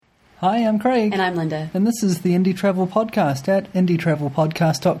Hi, I'm Craig. And I'm Linda. And this is the Indie Travel Podcast at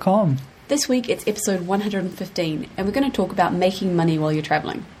indietravelpodcast.com. This week it's episode 115, and we're going to talk about making money while you're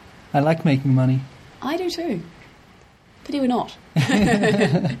travelling. I like making money. I do too. Pity we're not.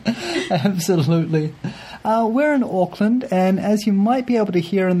 Absolutely. We're in Auckland, and as you might be able to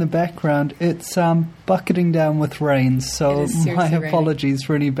hear in the background, it's bucketing down with rain, so my apologies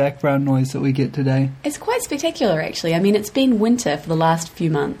for any background noise that we get today. It's quite spectacular, actually. I mean, it's been winter for the last few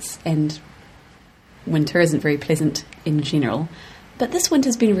months, and winter isn't very pleasant in general, but this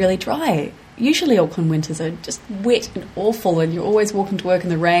winter's been really dry. Usually Auckland winters are just wet and awful, and you're always walking to work in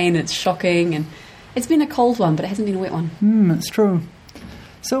the rain, it's shocking, and it's been a cold one, but it hasn't been a wet one. It's true.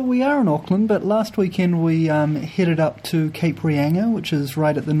 So we are in Auckland, but last weekend we headed up to Cape Reinga, which is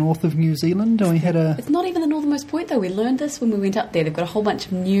right at the north of New Zealand, and we had a... It's not even the northernmost point, though. We learned this when we went up there. They've got a whole bunch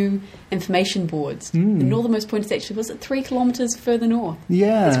of new information boards. The northernmost point is actually, was it 3 kilometres further north?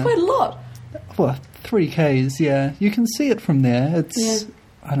 Yeah. That's quite a lot. Well, 3 Ks, yeah. You can see it from there. It's... Yeah.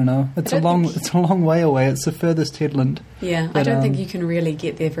 I don't know. It's a long way away. It's the furthest headland. Yeah, but, I don't think you can really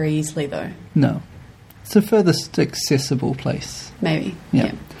get there very easily, though. No. It's the furthest accessible place. Maybe.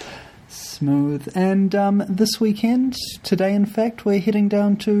 Yeah. Smooth. And this weekend, today in fact, we're heading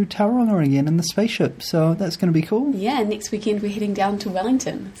down to Tauranga again in the spaceship. So that's going to be cool. Yeah, next weekend we're heading down to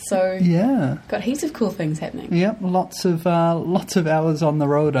Wellington. So yeah, got heaps of cool things happening. Yep, lots of hours on the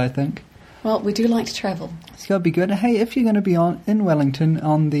road, I think. Well, we do like to travel. It's got to be good. Hey, if you're going to be in Wellington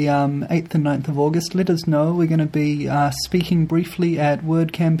on the 8th and 9th of August, let us know. We're going to be speaking briefly at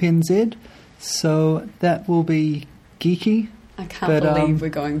WordCamp NZ, so that will be geeky. I can't believe we're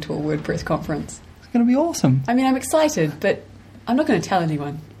going to a WordPress conference. It's going to be awesome. I mean, I'm excited, but I'm not going to tell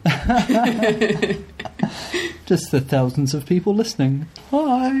anyone. Just the thousands of people listening.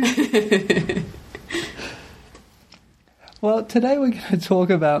 Hi! Well, today we're going to talk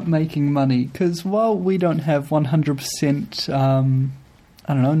about making money, because while we don't have 100%,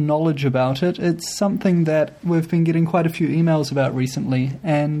 knowledge about it, it's something that we've been getting quite a few emails about recently,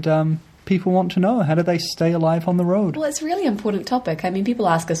 and people want to know, how do they stay alive on the road? Well, it's a really important topic. I mean, people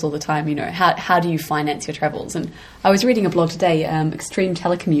ask us all the time, how do you finance your travels? And I was reading a blog today,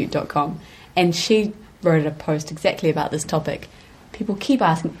 extremetelecommute.com, and she wrote a post exactly about this topic. People keep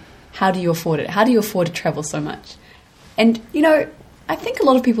asking, how do you afford it? How do you afford to travel so much? And, I think a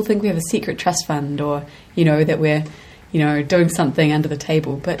lot of people think we have a secret trust fund or, that we're, doing something under the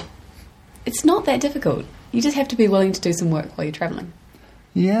table. But it's not that difficult. You just have to be willing to do some work while you're travelling.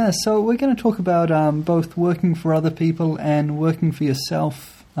 Yeah, so we're going to talk about both working for other people and working for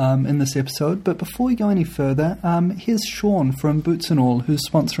yourself in this episode. But before we go any further, here's Sean from Boots and All, who's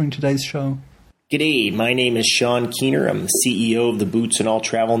sponsoring today's show. G'day, my name is Sean Keener. I'm the CEO of the Boots and All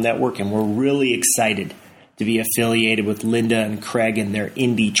Travel Network, and we're really excited to be affiliated with Linda and Craig and their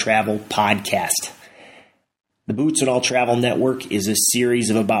Indie Travel Podcast. The Boots and All Travel Network is a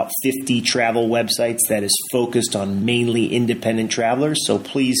series of about 50 travel websites that is focused on mainly independent travelers, so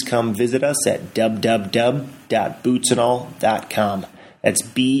please come visit us at www.bootsandall.com. That's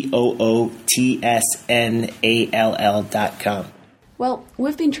BOOTSNALL.com. Well,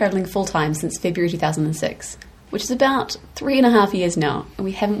 we've been travelling full-time since February 2006, which is about 3.5 years now, and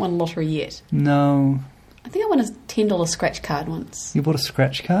we haven't won a lottery yet. No. I think I won a $10 scratch card once. You bought a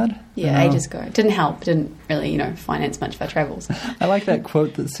scratch card? Yeah, ages ago. It didn't help. It didn't really, finance much of our travels. I like that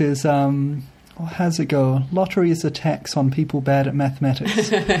quote that says, how's it go? Lottery is a tax on people bad at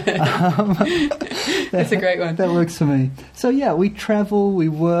mathematics. That's a great one. That works for me. So yeah, we travel, we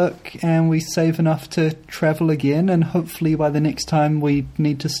work, and we save enough to travel again, and hopefully by the next time we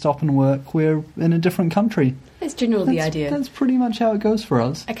need to stop and work, we're in a different country. That's generally the idea. That's pretty much how it goes for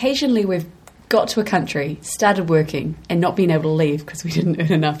us. Occasionally we've got to a country, started working, and not been able to leave because we didn't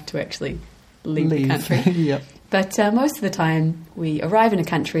earn enough to actually leave the country. Yep. But most of the time, we arrive in a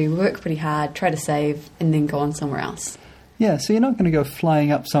country, work pretty hard, try to save, and then go on somewhere else. Yeah, so you're not going to go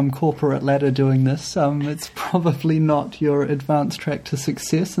flying up some corporate ladder doing this. It's probably not your advanced track to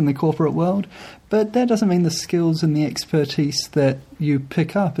success in the corporate world, but that doesn't mean the skills and the expertise that you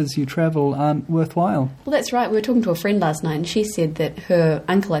pick up as you travel aren't worthwhile. Well, that's right. We were talking to a friend last night, and she said that her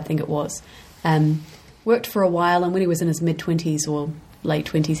uncle, I think it was, worked for a while, and when he was in his mid-20s or late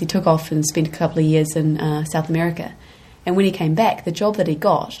 20s, he took off and spent a couple of years in South America. And when he came back, the job that he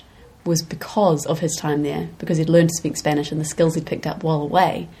got was because of his time there, because he'd learned to speak Spanish, and the skills he'd picked up while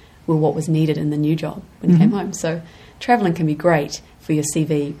away were what was needed in the new job when he came home. So travelling can be great for your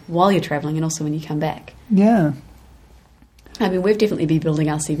CV while you're travelling and also when you come back. Yeah. I mean, we've definitely been building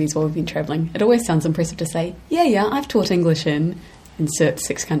our CVs while we've been travelling. It always sounds impressive to say, yeah, I've taught English in insert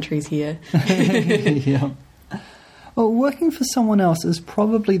 6 countries here. Yeah. Well, working for someone else is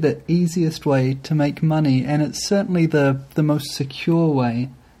probably the easiest way to make money, and it's certainly the most secure way.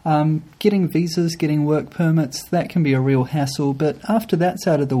 Getting visas, getting work permits, that can be a real hassle, but after that's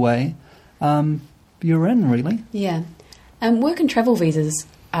out of the way, you're in, really. Yeah. Work and travel visas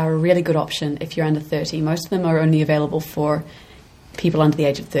are a really good option if you're under 30. Most of them are only available for people under the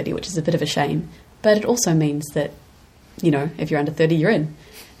age of 30, which is a bit of a shame. But it also means that, if you're under 30, you're in.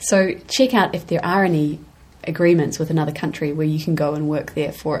 So check out if there are any agreements with another country where you can go and work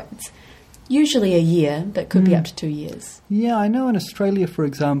there for it's usually a year, but could be up to 2 years. Yeah, I know in Australia, for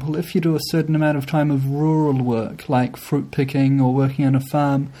example, if you do a certain amount of time of rural work, like fruit picking or working on a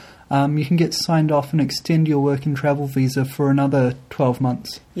farm, you can get signed off and extend your work and travel visa for another 12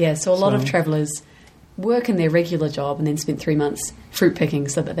 months. Yeah, so a lot of travellers work in their regular job and then spent 3 months fruit picking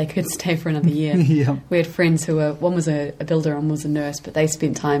so that they could stay for another year. Yeah. We had friends who were, one was a builder and one was a nurse, but they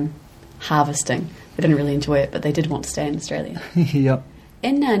spent time harvesting. They didn't really enjoy it, but they did want to stay in Australia. Yep.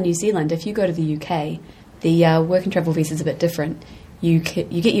 In New Zealand, if you go to the UK, the work and travel visa is a bit different. You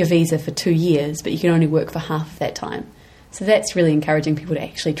get your visa for 2 years, but you can only work for half of that time. So that's really encouraging people to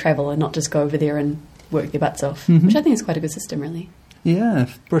actually travel and not just go over there and work their butts off, which I think is quite a good system, really. Yeah,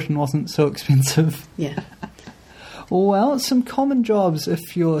 if Britain wasn't so expensive. Yeah. Well, some common jobs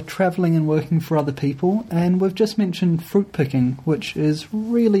if you're travelling and working for other people, and we've just mentioned fruit picking, which is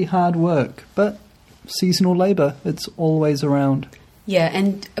really hard work, but seasonal labour, it's always around. Yeah,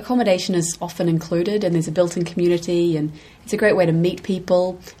 and accommodation is often included, and there's a built-in community, and it's a great way to meet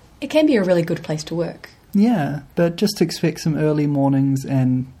people. It can be a really good place to work. Yeah, but just expect some early mornings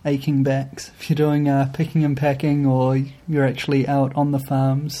and aching backs if you're doing picking and packing or you're actually out on the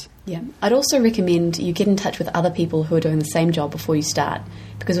farms. Yeah, I'd also recommend you get in touch with other people who are doing the same job before you start,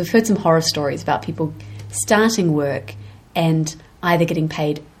 because we've heard some horror stories about people starting work and either getting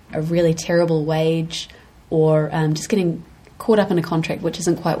paid a really terrible wage or just getting caught up in a contract which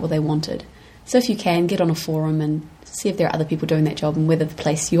isn't quite what they wanted. So if you can, get on a forum and see if there are other people doing that job and whether the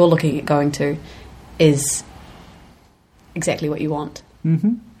place you're looking at going to is exactly what you want.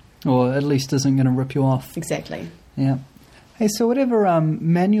 Or at least isn't going to rip you off. Exactly. Yeah. Hey, so whatever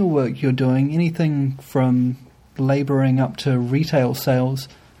manual work you're doing, anything from labouring up to retail sales,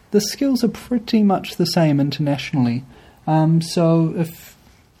 the skills are pretty much the same internationally. So if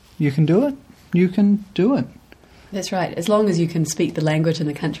you can do it, you can do it. That's right. As long as you can speak the language in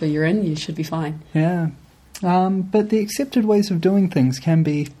the country you're in, you should be fine. Yeah. But the accepted ways of doing things can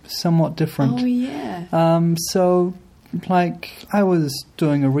be somewhat different. Oh, yeah. So, I was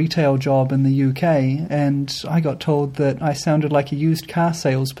doing a retail job in the UK, and I got told that I sounded like a used car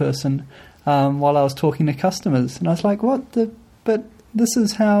salesperson while I was talking to customers. And I was like, what the... But this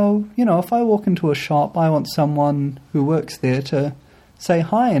is how, if I walk into a shop, I want someone who works there to say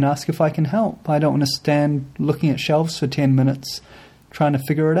hi and ask if I can help. I don't want to stand looking at shelves for 10 minutes trying to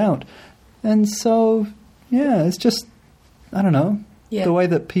figure it out. And so... yeah, it's just, I don't know, the way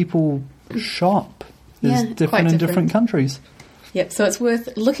that people shop is different in different countries. Yep, so it's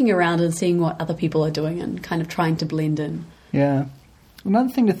worth looking around and seeing what other people are doing and kind of trying to blend in. Yeah. Another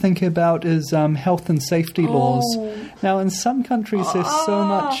thing to think about is health and safety laws. Now, in some countries, they're so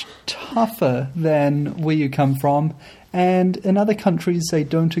much tougher than where you come from, and in other countries, they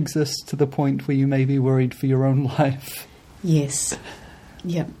don't exist to the point where you may be worried for your own life. Yes.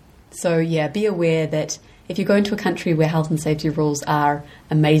 Yep. So, be aware that if you go into a country where health and safety rules are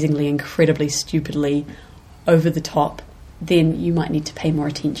amazingly, incredibly, stupidly over the top, then you might need to pay more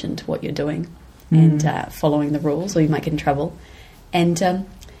attention to what you're doing and following the rules, or you might get in trouble. And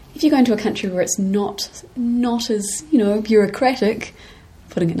if you go into a country where it's not as, bureaucratic,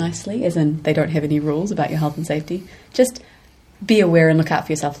 putting it nicely, as in they don't have any rules about your health and safety, just be aware and look out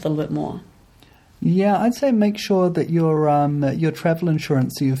for yourself a little bit more. Yeah, I'd say make sure that your travel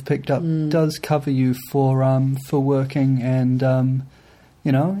insurance that you've picked up does cover you for working, and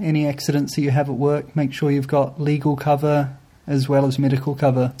any accidents that you have at work. Make sure you've got legal cover as well as medical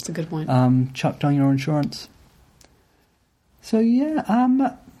cover. That's a good point. Chucked on your insurance. So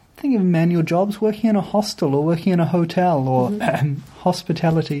think of manual jobs: working in a hostel or working in a hotel or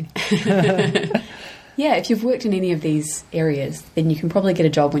hospitality. Yeah, if you've worked in any of these areas, then you can probably get a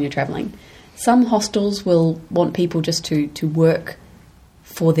job when you're travelling. Some hostels will want people just to work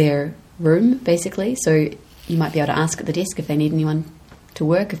for their room, basically. So you might be able to ask at the desk if they need anyone to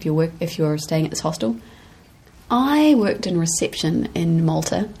work if you're staying at this hostel. I worked in reception in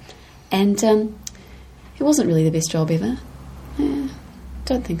Malta, and it wasn't really the best job ever.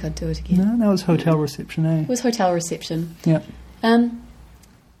 Don't think I'd do it again. No, that was hotel reception, eh? It was hotel reception. Yeah.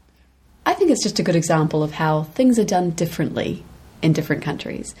 I think it's just a good example of how things are done differently in different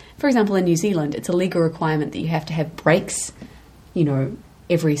countries. For example, in New Zealand, it's a legal requirement that you have to have breaks,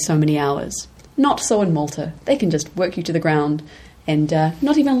 every so many hours. Not so in Malta. They can just work you to the ground and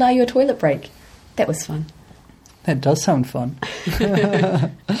not even allow you a toilet break. That was fun. That does sound fun.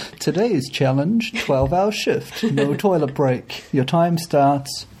 Today's challenge, 12-hour shift, no toilet break. Your time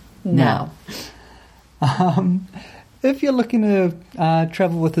starts now. If you're looking to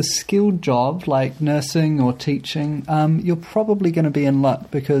travel with a skilled job like nursing or teaching, you're probably going to be in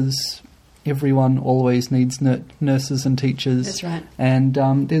luck because everyone always needs nurses and teachers. That's right. And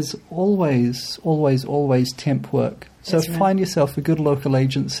there's always temp work. So That's right. Find yourself a good local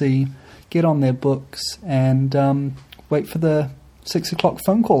agency, get on their books, and wait for the 6 o'clock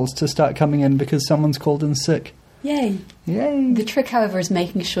phone calls to start coming in because someone's called in sick. Yay. Yay. The trick, however, is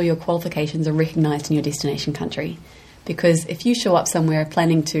making sure your qualifications are recognised in your destination country. Because if you show up somewhere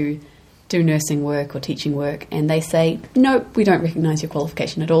planning to do nursing work or teaching work and they say, no, we don't recognise your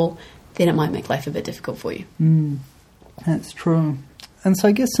qualification at all, then it might make life a bit difficult for you. That's true. And so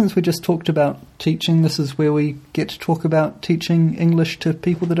I guess since we just talked about teaching, this is where we get to talk about teaching English to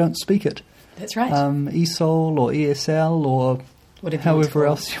people that don't speak it. That's right. ESOL or ESL or Whatever however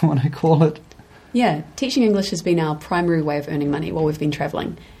else you want to call it. Yeah, teaching English has been our primary way of earning money while we've been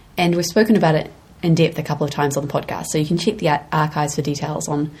travelling. And we've spoken about it in depth a couple of times on the podcast, so you can check the archives for details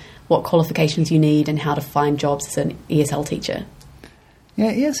on what qualifications you need and how to find jobs as an ESL teacher.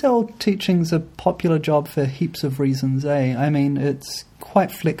 Yeah, ESL teaching's a popular job for heaps of reasons, eh? I mean, it's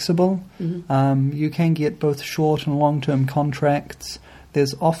quite flexible. Mm-hmm. You can get both short and long-term contracts.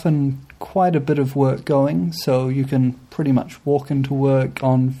 There's often quite a bit of work going, so you can pretty much walk into work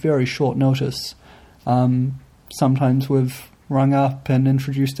on very short notice. Sometimes we've rung up and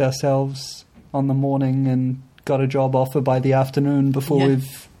introduced ourselves on the morning and got a job offer by the afternoon before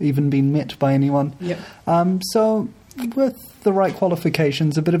we've even been met by anyone. Yep. So with the right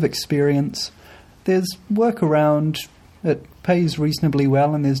qualifications, a bit of experience, there's work around, it pays reasonably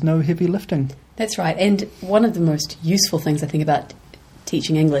well, and there's no heavy lifting. That's right. And one of the most useful things I think about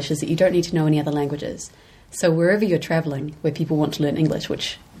teaching English is that you don't need to know any other languages. So wherever you're travelling, where people want to learn English,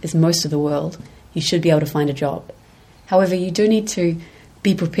 which is most of the world, you should be able to find a job. However, you do need to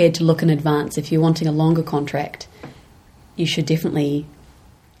be prepared to look in advance. If you're wanting a longer contract, you should definitely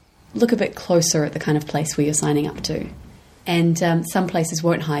look a bit closer at the kind of place where you're signing up to. And some places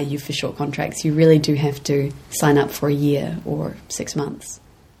won't hire you for short contracts. You really do have to sign up for a year or 6 months.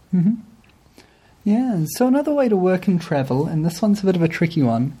 Mm-hmm. Yeah, so another way to work and travel, and this one's a bit of a tricky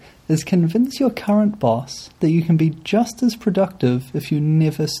one, is convince your current boss that you can be just as productive if you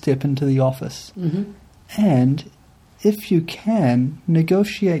never step into the office. Mm-hmm. And if you can,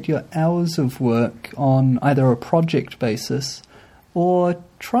 negotiate your hours of work on either a project basis or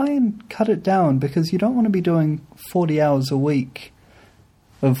try and cut it down, because you don't want to be doing 40 hours a week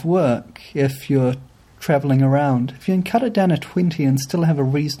of work if you're travelling around. If you can cut it down to 20 and still have a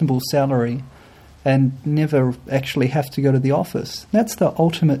reasonable salary and never actually have to go to the office, that's the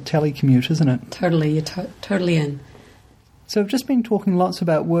ultimate telecommute, isn't it? Totally, you're totally in. So I've just been talking lots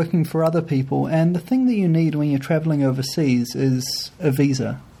about working for other people, and the thing that you need when you're travelling overseas is a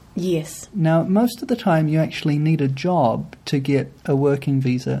visa. Yes. Now, most of the time you actually need a job to get a working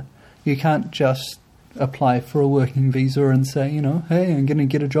visa. You can't just apply for a working visa and say, hey, I'm going to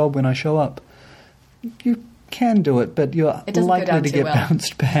get a job when I show up. You can do it, but you're likely to get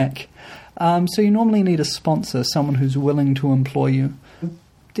bounced back. So you normally need a sponsor, someone who's willing to employ you.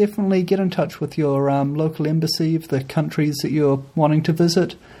 Definitely get in touch with your local embassy of the countries that you're wanting to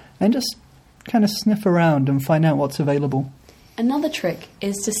visit and just kind of sniff around and find out what's available. Another trick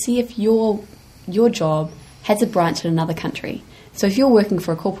is to see if your job has a branch in another country. So if you're working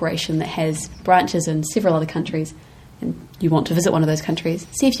for a corporation that has branches in several other countries and you want to visit one of those countries,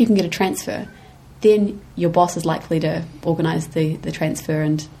 see if you can get a transfer. Then your boss is likely to organise the transfer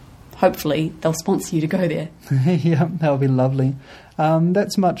and hopefully they'll sponsor you to go there. Yeah, that would be lovely.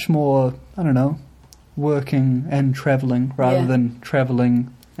 That's much more, working and travelling rather than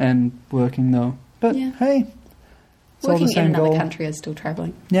travelling and working, though. But hey, it's all the same in another goal. country is still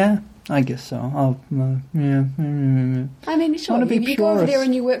travelling. Yeah, I guess so. I mean, sure, you go over there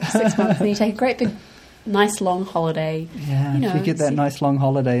and you work for 6 months and you take a great big, nice long holiday. Yeah, if you get that nice long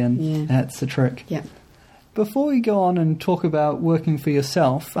holiday and that's the trick. Yeah. Before we go on and talk about working for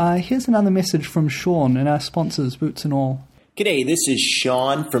yourself, here's another message from Sean and our sponsors, Boots and All. G'day, this is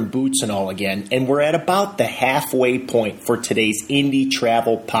Sean from Boots and All again, and we're at about the halfway point for today's Indie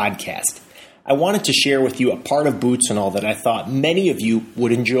Travel Podcast. I wanted to share with you a part of Boots and All that I thought many of you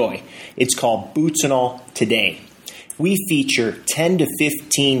would enjoy. It's called Boots and All Today. we feature 10 to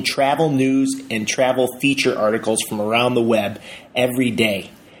 15 travel news and travel feature articles from around the web every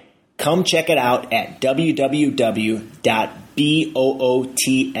day. Come check it out at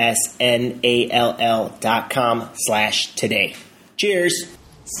www.bootsnall.com/today. Cheers.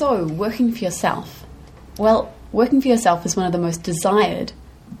 So, working for yourself. Well, working for yourself is one of the most desired,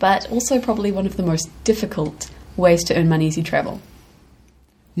 but also probably one of the most difficult ways to earn money as you travel.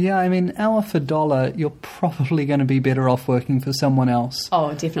 Yeah, I mean, hour for dollar, you're probably going to be better off working for someone else.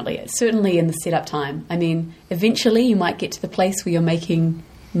 Oh, definitely. Certainly in the setup time. I mean, eventually you might get to the place where you're making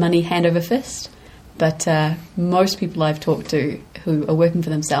money hand over fist, but most people I've talked to who are working for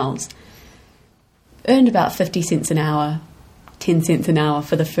themselves earned about 50 cents an hour, 10 cents an hour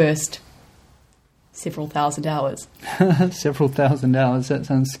for the first several thousand hours. Several thousand hours, that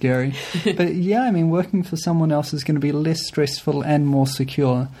sounds scary. But yeah, I mean, working for someone else is going to be less stressful and more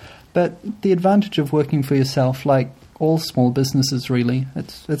secure. But the advantage of working for yourself, like all small businesses really,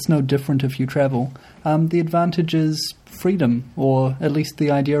 it's no different if you travel. The advantage is freedom, or at least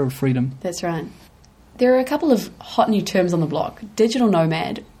the idea of freedom. That's right. There are a couple of hot new terms on the block: digital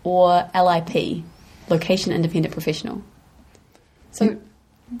nomad or LIP, location independent professional. So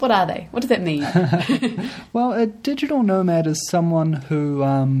what are they? What does that mean? Well, a digital nomad is someone who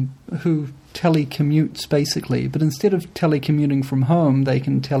telecommutes basically, but instead of telecommuting from home, they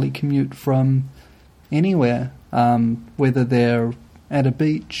can telecommute from anywhere, whether they're at a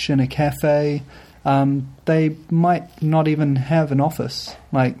beach, in a cafe. They might not even have an office.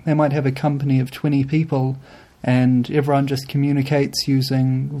 Like, they might have a company of 20 people and everyone just communicates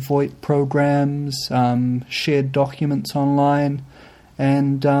using VoIP programs, shared documents online,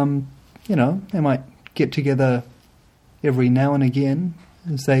 and, they might get together every now and again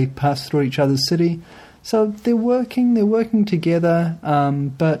as they pass through each other's city. So they're working together,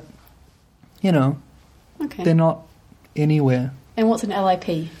 but, Okay. they're not anywhere. And what's an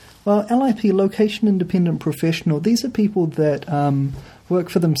LIP? Well, LIP, Location Independent Professional, these are people that work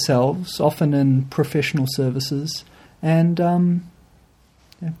for themselves, often in professional services, and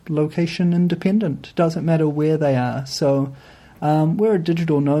location independent. Doesn't matter where they are. So where a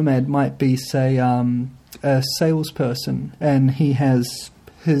digital nomad might be, say, a salesperson, and he has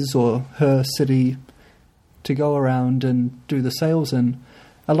his or her city to go around and do the sales in,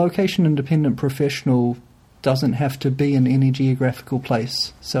 a location independent professional doesn't have to be in any geographical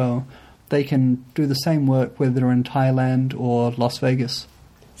place. So they can do the same work whether they're in Thailand or Las Vegas.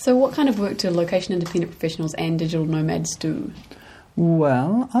 So what kind of work do location independent professionals and digital nomads do?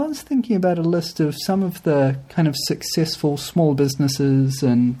 Well, I was thinking about a list of some of the kind of successful small businesses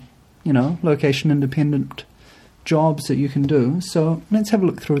and, location independent jobs that you can do. So let's have a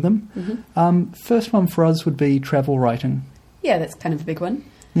look through them. Mm-hmm. First one for us would be travel writing. Yeah, that's kind of a big one.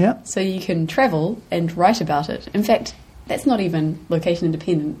 Yeah. So you can travel and write about it. In fact, that's not even location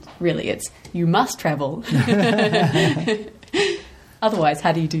independent, really. It's you must travel. Otherwise,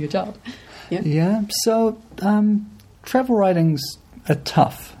 how do you do your job? Yeah. So travel writing's a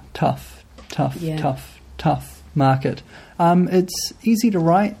tough market. It's easy to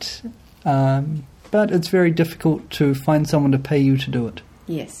write, but it's very difficult to find someone to pay you to do it.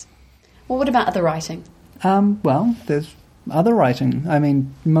 Yes. Well, what about other writing? Well, there's other writing. I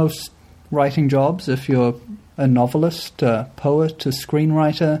mean, most writing jobs, if you're a novelist, a poet, a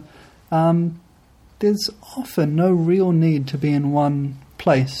screenwriter, there's often no real need to be in one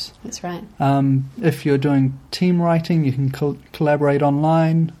place. That's right. If you're doing team writing, you can collaborate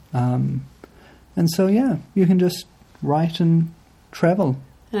online. And so, you can just write and travel.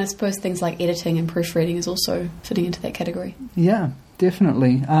 And I suppose things like editing and proofreading is also fitting into that category. Yeah,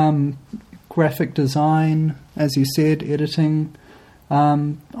 definitely. Graphic design, as you said, editing,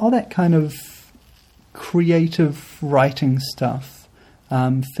 all that kind of creative writing stuff.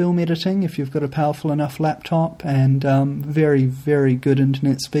 Film editing, if you've got a powerful enough laptop and very, very good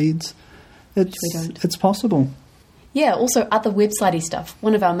internet speeds, it's possible. Yeah, also other website-y stuff.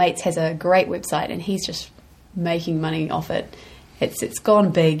 One of our mates has a great website and he's just making money off it. It's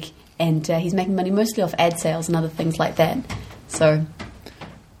gone big, and he's making money mostly off ad sales and other things like that. So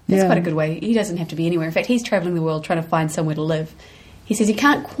that's quite a good way. He doesn't have to be anywhere. In fact, he's travelling the world trying to find somewhere to live. He says he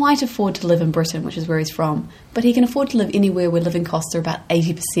can't quite afford to live in Britain, which is where he's from, but he can afford to live anywhere where living costs are about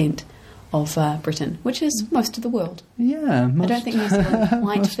 80% of Britain, which is most of the world. Yeah. I don't think New Zealand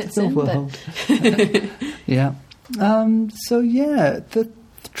quite fits in, world. but... Yeah. The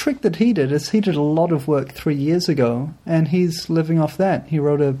trick that he did is he did a lot of work 3 years ago, and he's living off that. He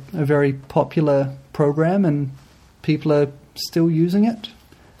wrote a very popular program, and people are still using it.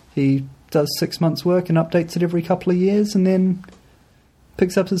 He does 6 months' work and updates it every couple of years, and then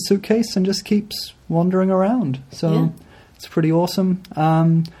picks up his suitcase and just keeps wandering around. So it's pretty awesome.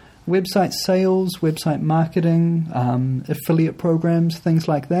 Website sales, website marketing, affiliate programs, things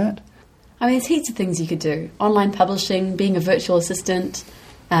like that. I mean, there's heaps of things you could do. Online publishing, being a virtual assistant,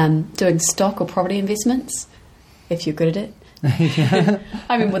 doing stock or property investments, if you're good at it.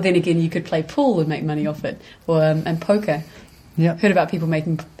 I mean, well, then again, you could play pool and make money off it, or and poker. Yeah, heard about people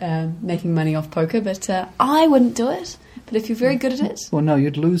making money off poker, but I wouldn't do it. But if you're very good at it, well, no,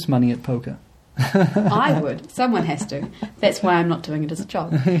 you'd lose money at poker. I would. Someone has to. That's why I'm not doing it as a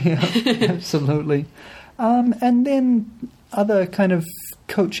job. Yeah, absolutely. And then other kind of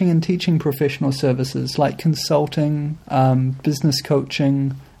coaching and teaching professional services like consulting, business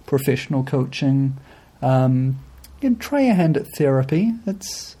coaching, professional coaching. You try your hand at therapy.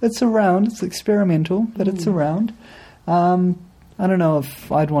 It's around. It's experimental, but it's around. I don't know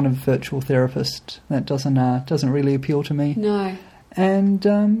if I'd want a virtual therapist. That doesn't really appeal to me. No. And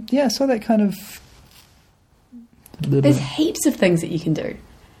so that kind of. There's heaps of things that you can do.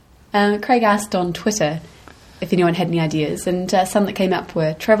 Craig asked on Twitter if anyone had any ideas, and some that came up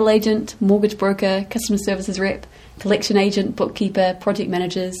were travel agent, mortgage broker, customer services rep, collection agent, bookkeeper, project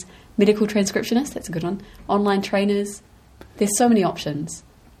managers, medical transcriptionist, that's a good one, online trainers. There's so many options.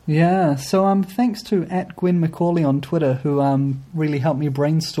 Yeah, so thanks to @Gwen Macaulay on Twitter, who really helped me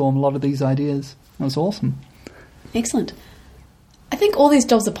brainstorm a lot of these ideas. It was awesome. Excellent. I think all these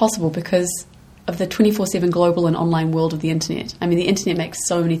jobs are possible because of the 24/7 global and online world of the internet. I mean, the internet makes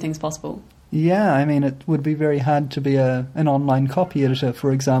so many things possible. Yeah, I mean, it would be very hard to be an online copy editor,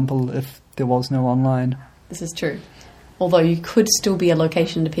 for example, if there was no online. This is true. Although you could still be a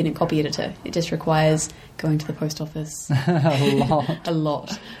location-independent copy editor. It just requires going to the post office. A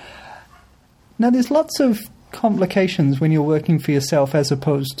lot. Now, there's lots of complications when you're working for yourself as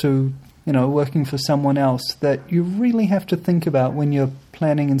opposed to, working for someone else that you really have to think about when you're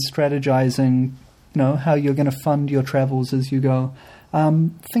planning and strategizing, how you're going to fund your travels as you go.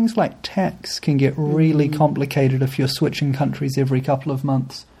 Things like tax can get really complicated if you're switching countries every couple of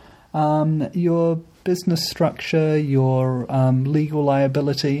months. Your business structure, your legal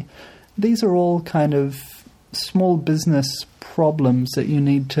liability, these are all kind of small business problems that you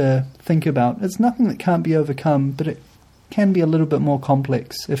need to think about. It's nothing that can't be overcome, but it can be a little bit more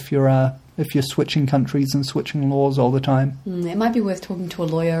complex if you're switching countries and switching laws all the time. It might be worth talking to a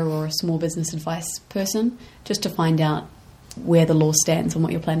lawyer or a small business advice person just to find out where the law stands and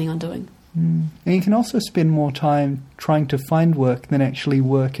what you're planning on doing. And you can also spend more time trying to find work than actually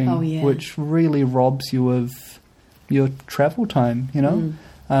working, which really robs you of your travel time,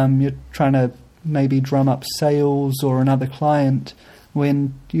 You're trying to maybe drum up sales or another client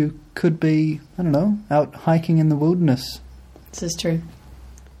when you could be, out hiking in the wilderness. This is true.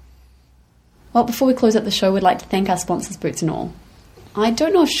 Well, before we close up the show, we'd like to thank our sponsors, Boots and All. I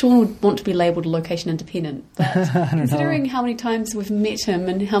don't know if Sean would want to be labelled location independent, but considering how many times we've met him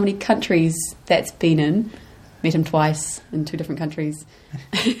and how many countries that's been in, met him twice in 2 different countries.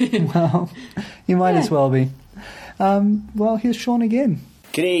 Well, you might as well be. Well, here's Sean again.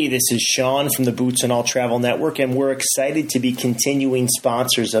 G'day, this is Sean from the Boots and All Travel Network, and we're excited to be continuing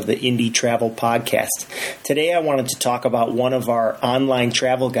sponsors of the Indie Travel Podcast. Today I wanted to talk about one of our online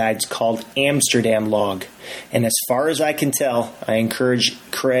travel guides called Amsterdam Log. And as far as I can tell, I encourage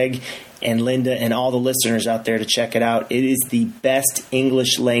Craig and Linda and all the listeners out there to check it out. It is the best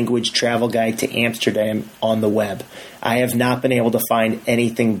English language travel guide to Amsterdam on the web. I have not been able to find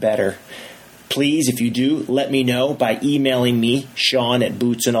anything better. Please, if you do, let me know by emailing me,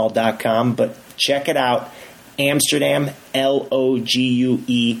 Sean@bootsandall.com. But check it out, Amsterdam,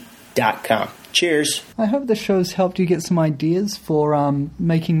 LOGUE.com. Cheers. I hope the show's helped you get some ideas for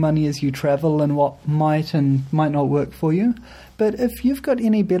making money as you travel and what might and might not work for you. But if you've got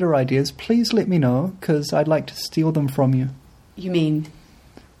any better ideas, please let me know, because I'd like to steal them from you. You mean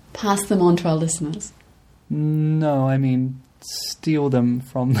pass them on to our listeners? No, I mean steal them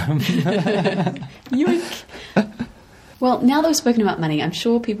from them. Yoink. Well, now that we've spoken about money, I'm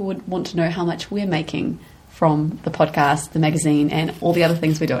sure people would want to know how much we're making from the podcast, the magazine, and all the other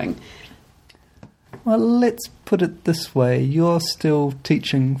things we're doing. Well, let's put it this way. You're still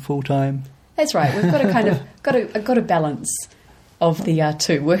teaching full-time. That's right. We've got a kind of got a balance of the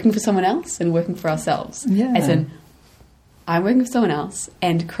two, working for someone else and working for ourselves. Yeah. As in, I'm working for someone else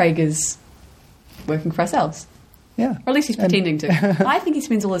and Craig is working for ourselves. Yeah. Or at least he's pretending to. I think he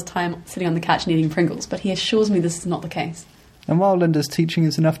spends all his time sitting on the couch and eating Pringles, but he assures me this is not the case. And while Linda's teaching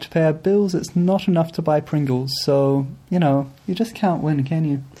is enough to pay our bills, it's not enough to buy Pringles. So, you just can't win, can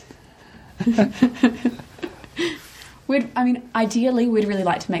you? Ideally, we'd really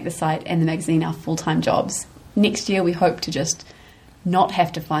like to make the site and the magazine our full-time jobs. Next year, we hope to just not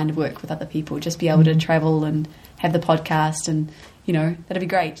have to find work with other people, just be able to travel and have the podcast, and that'd be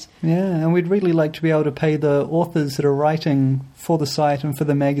great. Yeah, and we'd really like to be able to pay the authors that are writing for the site and for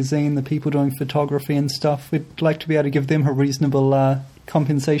the magazine, the people doing photography and stuff. We'd like to be able to give them a reasonable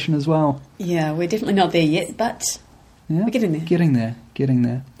compensation as well. Yeah, we're definitely not there yet, but we're getting there. Getting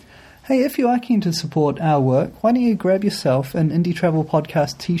there. Hey, if you are keen to support our work, why don't you grab yourself an Indie Travel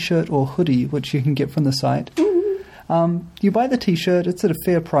Podcast t-shirt or hoodie, which you can get from the site. You buy the t-shirt, it's at a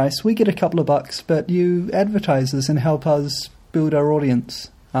fair price. We get a couple of bucks, but you advertisers and help us build our audience.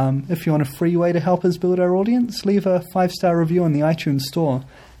 If you want a free way to help us build our audience, leave a 5-star review on the iTunes store.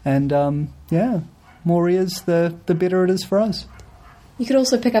 And more ears, the better it is for us. You could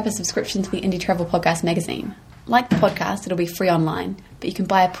also pick up a subscription to the Indie Travel Podcast magazine. Like the podcast, it'll be free online, but you can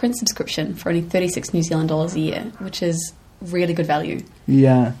buy a print subscription for only 36 New Zealand dollars a year, which is really good value.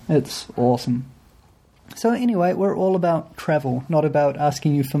 Yeah, it's awesome. So anyway, we're all about travel, not about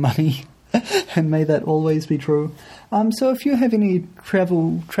asking you for money. And may that always be true. So if you have any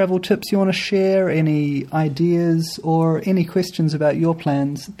travel tips you want to share, any ideas or any questions about your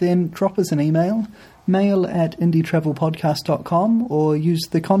plans, then drop us an email, mail@indietravelpodcast.com, or use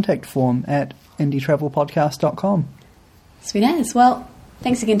the contact form at indietravelpodcast.com. Sweet as. Well,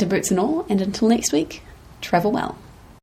 thanks again to Boots and All, and until next week, travel well.